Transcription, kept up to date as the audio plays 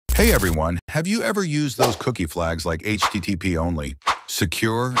Hey everyone, have you ever used those cookie flags like HttpOnly,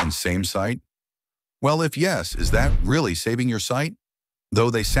 secure, and SameSite? Well, if yes, is that really saving your site?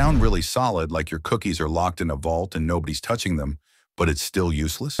 Though they sound really solid, like your cookies are locked in a vault and nobody's touching them, but it's still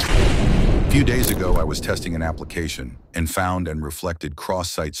useless? A few days ago, I was testing an application and found and reflected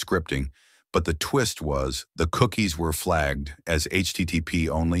cross-site scripting, but the twist was the cookies were flagged as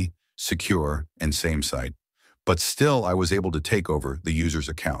HttpOnly, secure, and SameSite. But still, I was able to take over the user's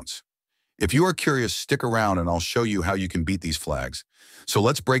accounts. If you are curious, stick around and I'll show you how you can beat these flags. So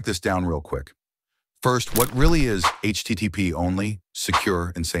let's break this down real quick. First, what really is HTTP only,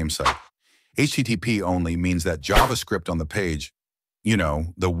 secure, and SameSite? HTTP only means that JavaScript on the page,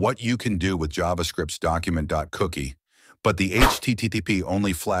 the what you can do with JavaScript's document.cookie, but the HTTP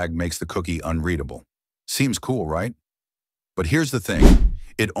only flag makes the cookie unreadable. Seems cool, right? But here's the thing,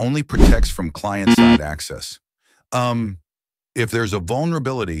 it only protects from client-side access. If there's a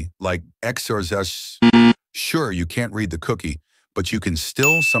vulnerability like XSS, sure, you can't read the cookie, but you can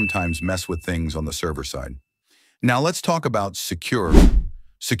still sometimes mess with things on the server side. Now let's talk about secure.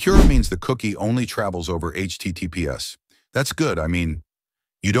 Secure means the cookie only travels over HTTPS. That's good. I mean,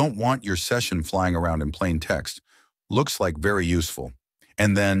 you don't want your session flying around in plain text. Looks like very useful.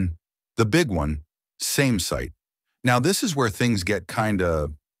 And then the big one, SameSite. Now this is where things get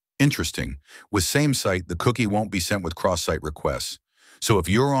kinda interesting. With SameSite, the cookie won't be sent with cross-site requests. So if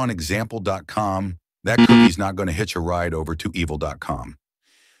you're on example.com, that cookie's not going to hitch a ride over to evil.com.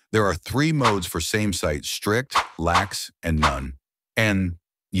 There are 3 modes for SameSite: strict, lax, and none. And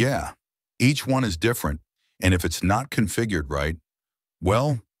yeah, each one is different. And if it's not configured right,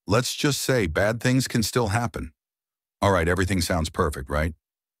 well, let's just say bad things can still happen. All right, everything sounds perfect, right?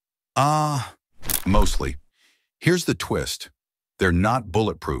 Mostly. Here's the twist. They're not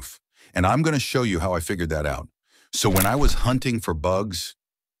bulletproof, and I'm going to show you how I figured that out. So when I was hunting for bugs,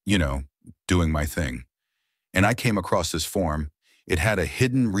 doing my thing, and I came across this form, it had a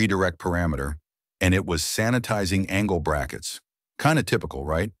hidden redirect parameter, and it was sanitizing angle brackets. Kind of typical,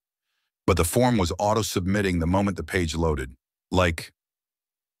 right? But the form was auto-submitting the moment the page loaded. Like,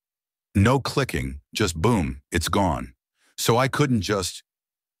 no clicking, just boom, it's gone. So I couldn't just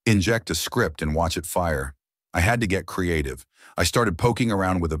inject a script and watch it fire. I had to get creative. I started poking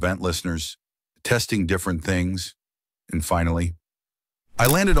around with event listeners, testing different things, and finally, I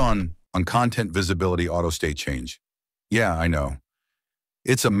landed on content visibility auto state change. Yeah, I know.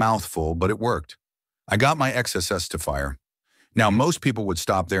 It's a mouthful, but it worked. I got my XSS to fire. Now, most people would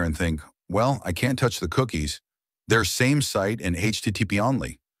stop there and think, well, I can't touch the cookies. They're SameSite and HTTP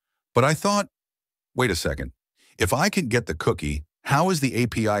only. But I thought, wait a second. If I can get the cookie, how is the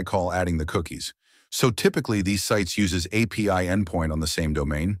API call adding the cookies? So typically, these sites uses API endpoint on the same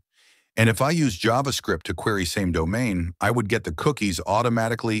domain. And if I use JavaScript to query same domain, I would get the cookies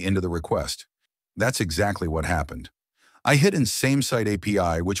automatically into the request. That's exactly what happened. I hit in SameSite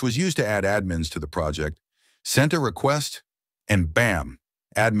API, which was used to add admins to the project, sent a request, and bam,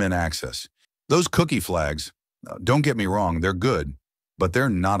 admin access. Those cookie flags, don't get me wrong, they're good, but they're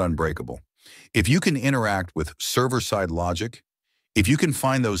not unbreakable. If you can interact with server-side logic, if you can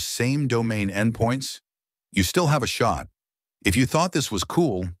find those same domain endpoints, you still have a shot. If you thought this was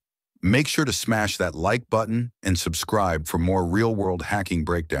cool, make sure to smash that like button and subscribe for more real-world hacking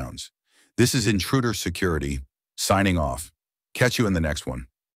breakdowns. This is Intruder Security, signing off. Catch you in the next one.